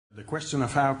The question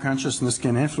of how consciousness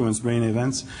can influence brain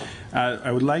events,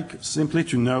 I would like simply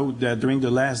to note that during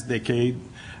the last decade,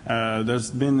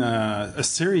 there's been a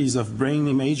series of brain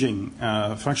imaging,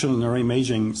 functional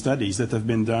neuroimaging studies that have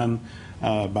been done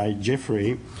by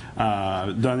Jeffrey,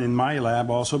 done in my lab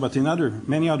also, but in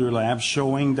many other labs,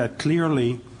 showing that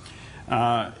clearly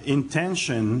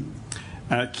intention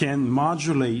can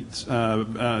modulate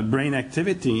brain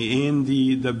activity in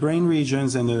the brain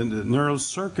regions and the neural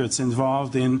circuits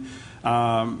involved in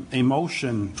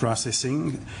emotion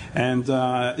processing. And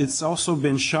it's also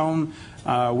been shown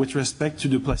with respect to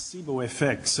the placebo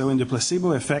effect. So in the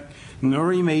placebo effect,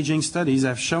 neuroimaging studies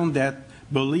have shown that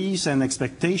beliefs and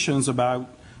expectations about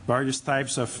various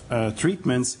types of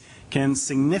treatments can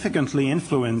significantly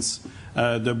influence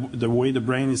the way the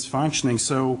brain is functioning.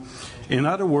 So, in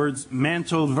other words,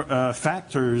 mental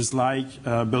factors like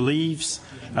beliefs,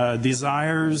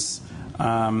 desires,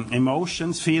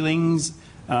 emotions, feelings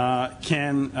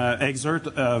can exert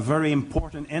a very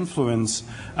important influence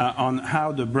on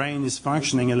how the brain is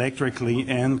functioning electrically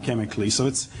and chemically. So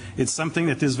it's something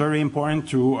that is very important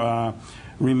to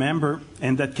remember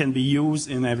and that can be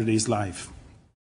used in everyday's life.